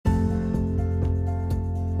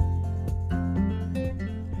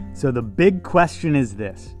So the big question is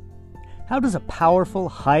this: how does a powerful,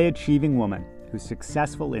 high-achieving woman who's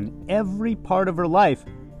successful in every part of her life,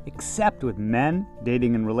 except with men,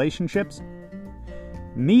 dating, and relationships,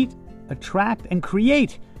 meet, attract, and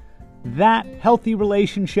create that healthy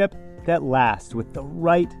relationship that lasts with the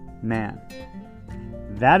right man?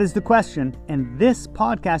 That is the question, and this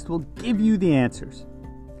podcast will give you the answers.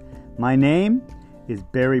 My name is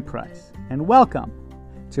Barry Price, and welcome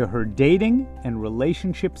to Her Dating and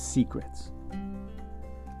Relationship Secrets.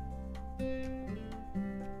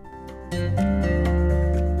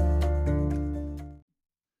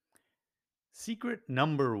 Secret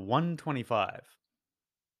number 125.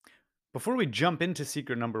 Before we jump into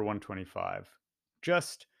secret number 125,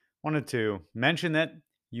 just wanted to mention that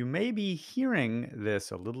you may be hearing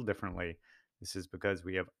this a little differently. This is because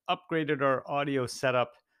we have upgraded our audio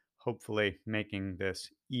setup, hopefully making this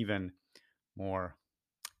even more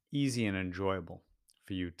easy and enjoyable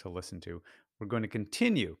for you to listen to. We're going to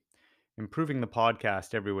continue improving the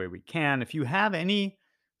podcast every way we can. If you have any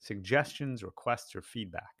suggestions, requests, or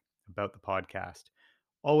feedback about the podcast,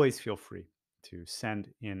 always feel free to send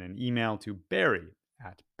in an email to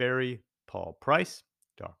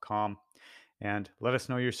barry@barrypaulprice.com and let us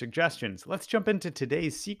know your suggestions. Let's jump into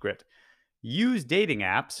today's secret. Use dating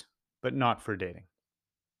apps, but not for dating.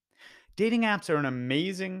 Dating apps are an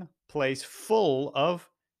amazing place full of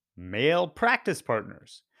male practice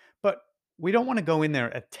partners, but we don't want to go in there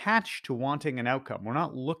attached to wanting an outcome. We're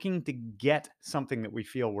not looking to get something that we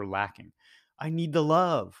feel we're lacking. I need the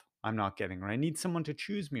love I'm not getting, or I need someone to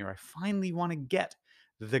choose me, or I finally want to get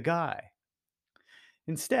the guy.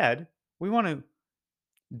 Instead, we want to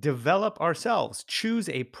develop ourselves, choose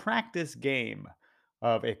a practice game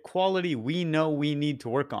of a quality we know we need to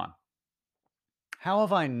work on. How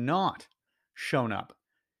have I not shown up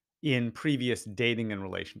in previous dating and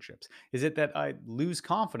relationships? Is it that I lose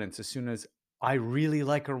confidence as soon as I really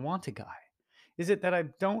like or want a guy? Is it that I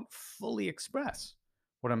don't fully express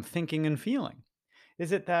what I'm thinking and feeling?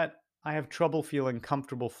 Is it that I have trouble feeling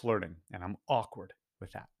comfortable flirting and I'm awkward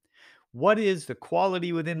with that? What is the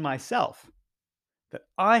quality within myself that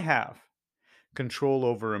I have control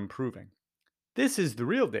over improving? This is the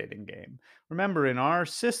real dating game. Remember, in our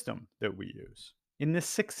system that we use, in this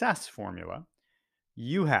success formula,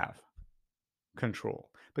 you have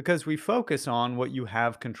control because we focus on what you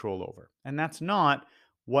have control over. And that's not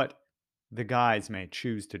what the guys may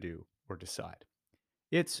choose to do or decide.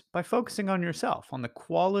 It's by focusing on yourself, on the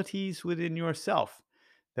qualities within yourself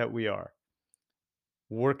that we are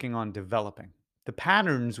working on developing, the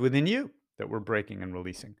patterns within you that we're breaking and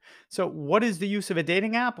releasing. So, what is the use of a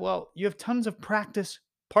dating app? Well, you have tons of practice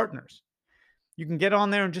partners. You can get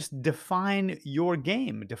on there and just define your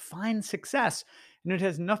game, define success, and it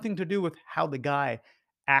has nothing to do with how the guy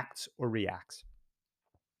acts or reacts.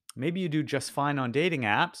 Maybe you do just fine on dating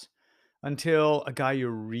apps until a guy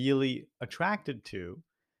you're really attracted to,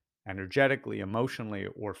 energetically, emotionally,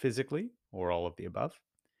 or physically, or all of the above,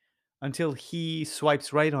 until he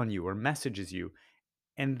swipes right on you or messages you,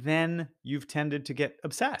 and then you've tended to get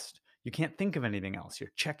obsessed. You can't think of anything else. You're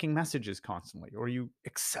checking messages constantly, or you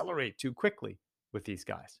accelerate too quickly with these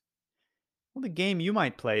guys. Well, the game you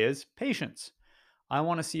might play is patience. I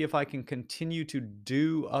want to see if I can continue to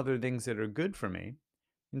do other things that are good for me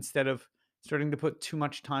instead of starting to put too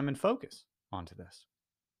much time and focus onto this.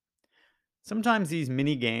 Sometimes these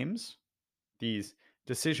mini games, these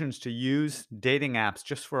decisions to use dating apps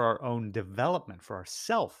just for our own development, for our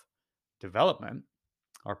self development,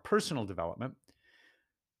 our personal development,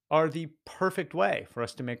 are the perfect way for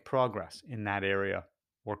us to make progress in that area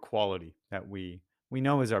or quality that we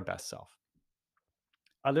know is our best self.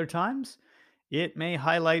 Other times, it may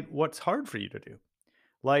highlight what's hard for you to do.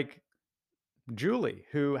 Like Julie,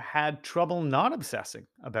 who had trouble not obsessing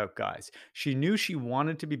about guys. She knew she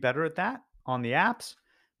wanted to be better at that on the apps,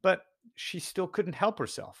 but she still couldn't help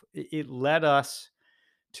herself. It led us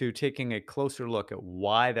to taking a closer look at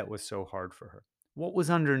why that was so hard for her. What was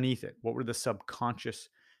underneath it? What were the subconscious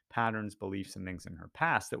patterns, beliefs, and things in her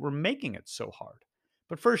past that were making it so hard?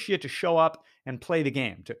 But first, she had to show up and play the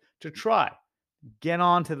game, to try, get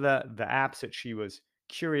onto the apps that she was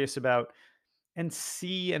curious about, and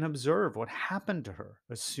see and observe what happened to her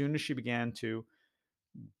as soon as she began to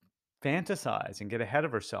fantasize and get ahead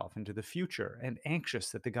of herself into the future and anxious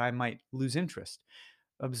that the guy might lose interest,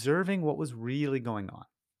 observing what was really going on.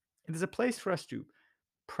 It is a place for us to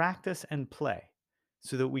practice and play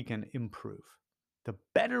so that we can improve. The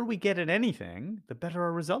better we get at anything, the better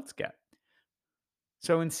our results get.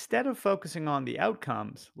 So instead of focusing on the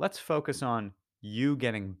outcomes, let's focus on you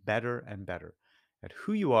getting better and better at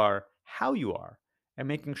who you are, how you are, and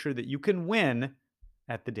making sure that you can win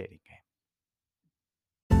at the dating game.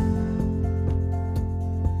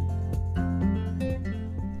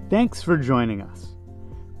 Thanks for joining us.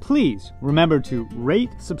 Please remember to rate,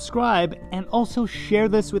 subscribe, and also share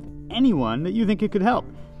this with anyone that you think it could help,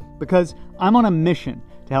 because I'm on a mission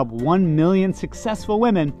to help 1 million successful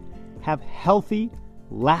women have healthy,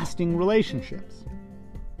 lasting relationships.